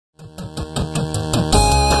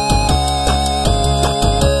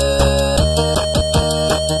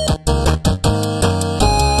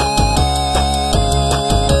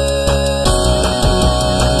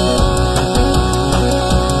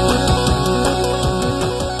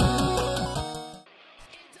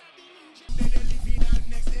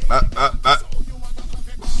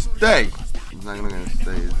stay. It's not gonna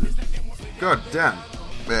stay, is it? God damn.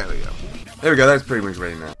 There we go. There we go, that's pretty much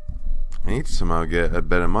ready now. I need to somehow get a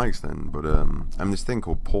better mics then, but I'm this thing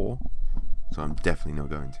called poor, so I'm definitely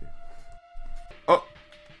not going to. Oh!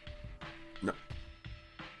 No.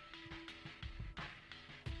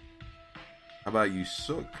 How about you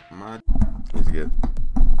suck, man? That's good.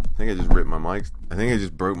 I think I just ripped my mics. I think I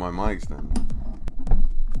just broke my mics then.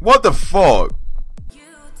 What the fuck?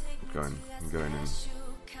 I'm going in.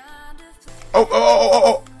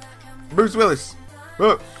 Oh! Bruce Willis!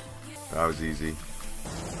 Oh. That was easy.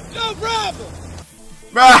 No problem!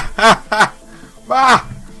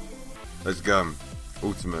 Let's go.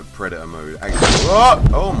 Ultimate Predator mode.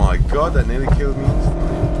 Oh my god, that nearly killed me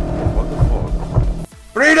instantly. What the fuck?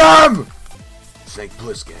 Freedom! Snake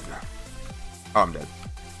Plissken. Oh, I'm dead.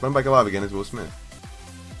 But I'm back alive again as Will Smith.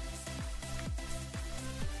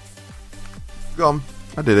 Go on.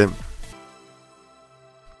 I did it.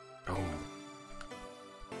 Oh.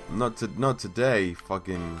 Not today,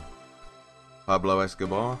 fucking Pablo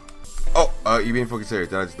Escobar. Oh, you being fucking serious?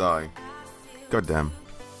 Did I just die? God damn.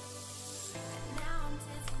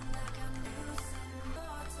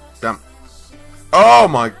 Damn. Oh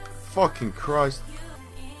my fucking Christ.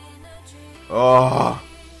 Oh.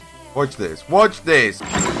 Watch this. Watch this.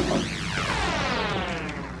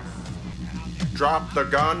 Drop the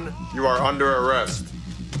gun. You are under arrest.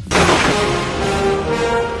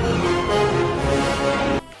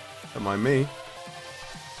 Don't mind me.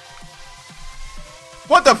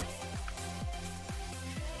 What the f—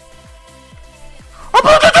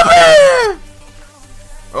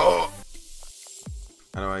 Oh!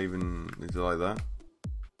 How do I even— is it like that?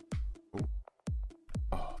 Oh,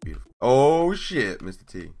 oh beautiful. Oh shit, Mr.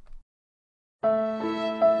 T.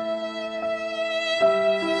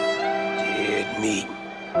 Dead meat.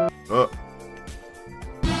 Oh.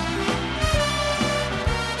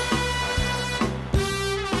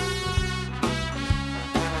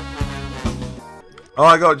 Oh,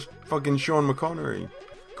 I got fucking Sean McConnery.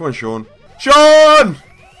 Come on, Sean. Sean!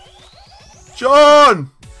 Sean!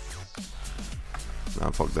 Nah,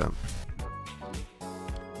 fuck that.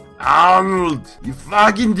 Arnold! You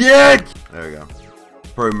fucking dick! There we go.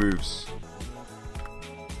 Pro moves.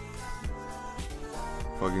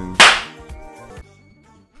 Fucking...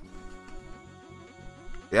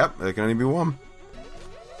 Yep, there can only be one.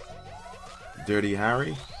 Dirty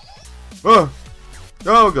Harry. Oh!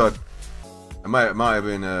 Oh god. I might have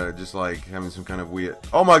been just like having some kind of weird—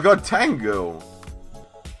 oh my god, Tango!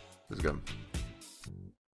 Let's go.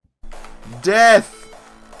 Death!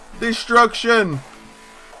 Destruction!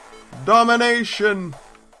 Domination!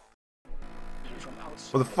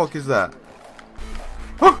 What the fuck is that?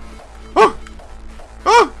 Oh! Oh!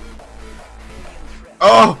 Oh!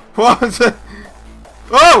 Oh! What was it?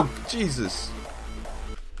 Oh! Jesus!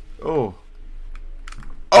 Oh!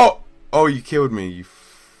 Oh! Oh, you killed me, you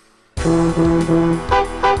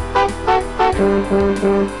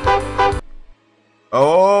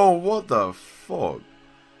oh, what the fuck?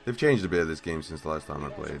 They've changed a bit of this game since the last time I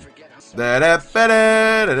played.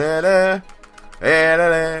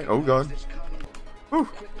 Oh god. Woo.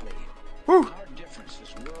 Woo.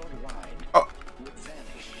 Oh.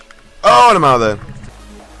 Oh, and I'm out there.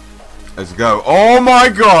 Let's go. Oh my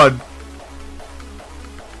god.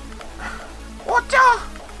 What the?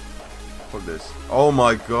 Fuck this. Oh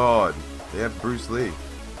my god. They have Bruce Lee.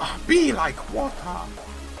 Oh, be like water.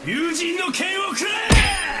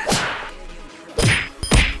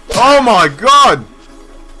 Oh my god.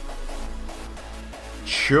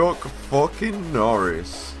 Chuck fucking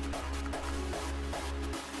Norris.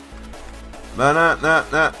 Nah.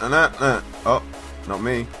 Oh, not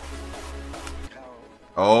me.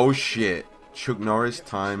 Oh shit. Chuck Norris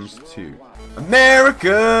times 2.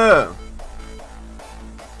 America!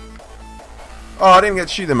 Oh, I didn't get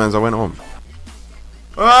to shoot them as I went on.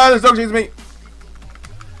 Ah, this dog shoots me.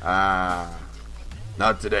 Ah,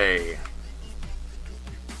 not today.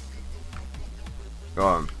 Go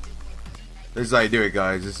on. This is how you do it,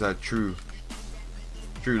 guys. This is how true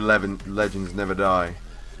legends never die.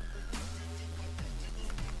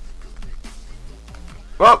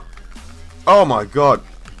 Well, oh my god.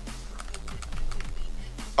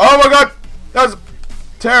 Oh my god, that was a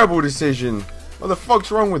terrible decision. What the fuck's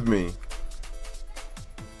wrong with me?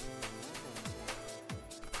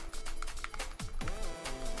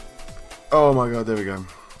 Oh my god, there we go.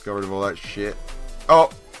 Got rid of all that shit. Oh!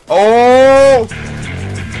 Oh!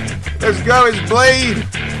 Let's go, it's Blade!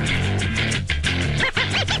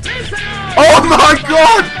 Oh my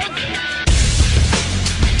god!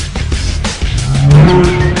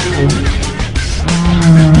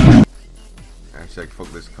 Hashtag fuck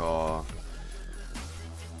this car.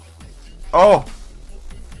 Oh!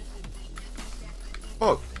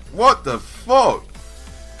 Fuck. What the fuck?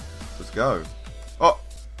 Let's go. Oh!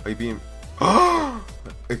 Are you being...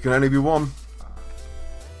 It can only be one.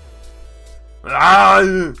 Ah!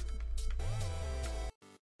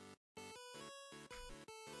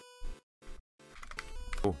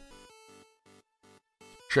 Oh.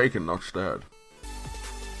 Shaken, not stirred.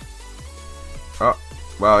 Oh.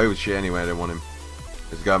 Well, it was shit anyway, I didn't want him.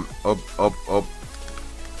 Let's go. Up, up, up.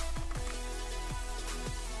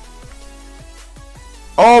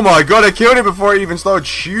 Oh my god, I killed him before I even started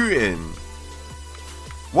shooting.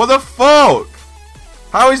 What the fuck?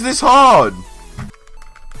 How is this hard?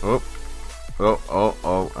 Oh.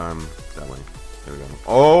 That way. There we go.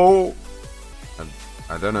 Oh!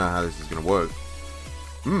 I don't know how this is gonna work.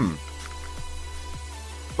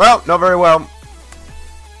 Well, not very well.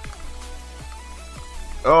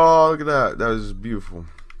 Oh, look at that. That was beautiful.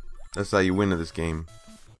 That's how you win at this game.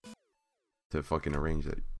 To fucking arrange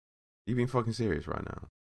that. You being fucking serious right now?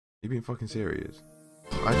 You being fucking serious?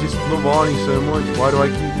 I just love Arnie so much. Why do I...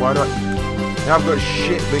 Now I've got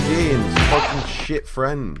shit begins. Fucking shit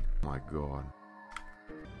friend. Oh my god.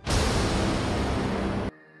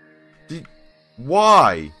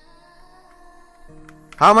 Why?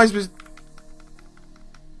 How am I supposed...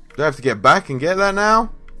 Do I have to get back and get that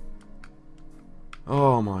now?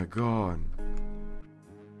 Oh my god.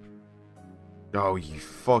 Oh, you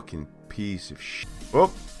fucking piece of shit.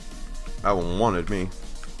 Oh. That one wanted me.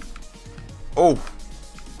 Oh.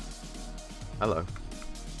 Hello.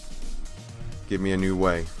 Give me a new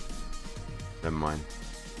way. Never mind.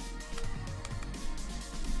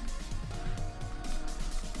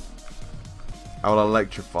 I will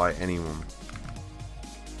electrify anyone.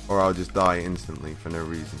 Or I'll just die instantly for no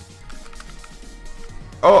reason.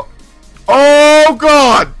 Oh! Oh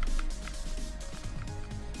god!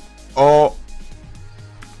 Oh!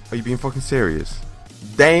 Are you being fucking serious?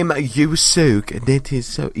 Damn, you suck. That is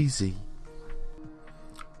so easy.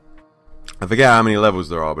 I forget how many levels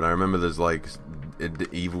there are, but I remember there's like the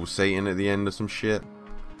evil Satan at the end or some shit.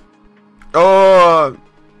 Oh!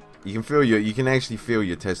 You can actually feel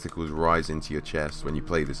your testicles rise into your chest when you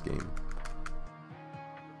play this game.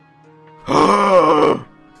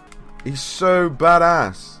 He's so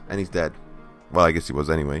badass. And he's dead. Well, I guess he was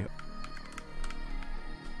anyway.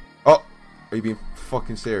 Oh! Are you being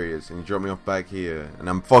fucking serious? And you drop me off back here. And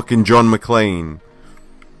I'm fucking John McClane.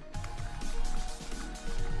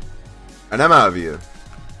 And I'm out of here.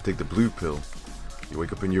 Take the blue pill. You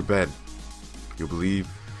wake up in your bed. You'll believe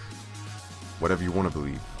whatever you want to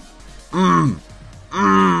believe.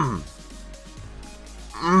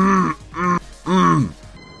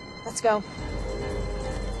 Let's go.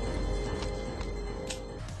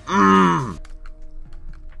 Oh,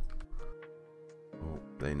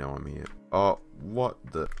 they know I'm here. Oh, what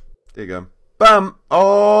the? There you go. Bam!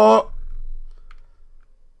 Oh!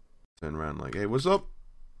 Turn around like, hey, what's up?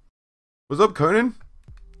 What's up, Conan?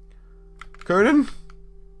 Conan?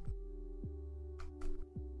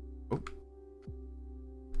 Oh.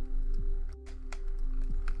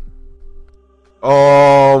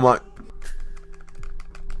 Oh my.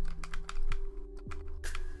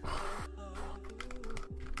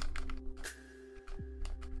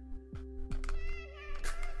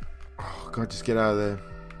 Oh god, just get out of there.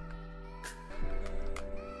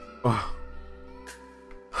 Oh.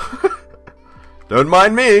 Don't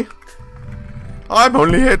mind me. I'm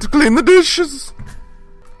only here to clean the dishes.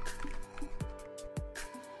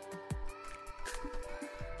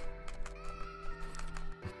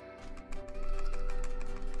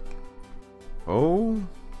 Oh.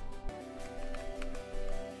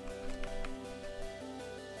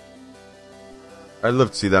 I'd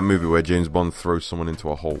love to see that movie where James Bond throws someone into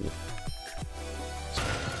a hole.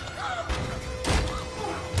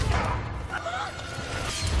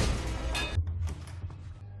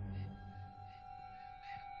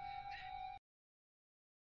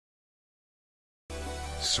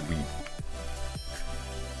 Sweet.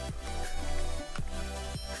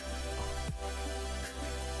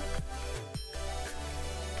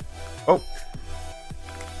 Oh.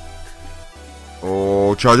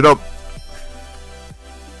 Oh, charge it up.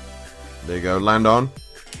 There you go, land on.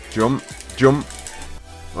 Jump, jump.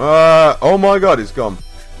 Oh my god, it's gone.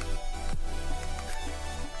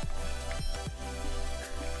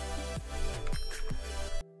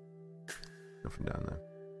 Nothing down there.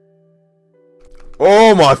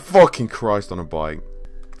 Oh my fucking Christ on a bike.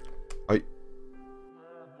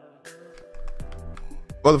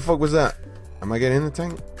 What the fuck was that? Am I getting in the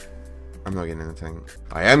tank? I'm not getting in the tank.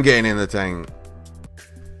 I am getting in the tank.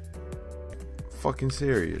 Fucking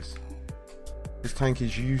serious. This tank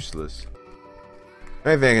is useless.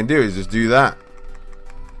 Only thing I can do is just do that.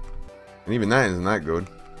 And even that isn't that good.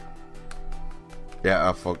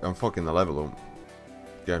 Yeah, I'm fucking the level up.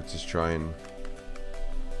 You have to just try and...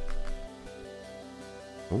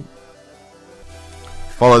 Ooh.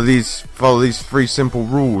 Follow these 3 simple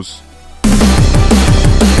rules.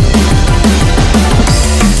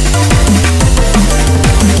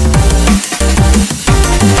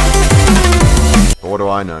 But what do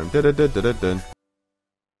I know?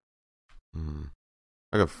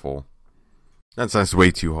 I got 4. That's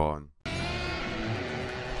way too hard.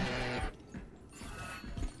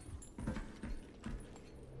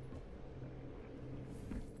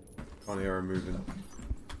 Can't hear her moving.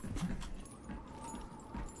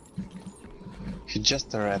 He's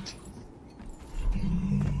just a rat.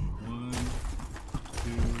 1,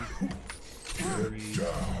 2, 3.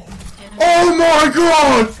 Oh my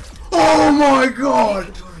god! Oh my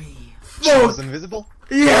god! She was invisible?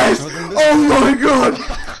 Yes! She was invisible? Oh my god!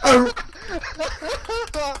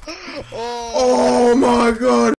 Oh my god!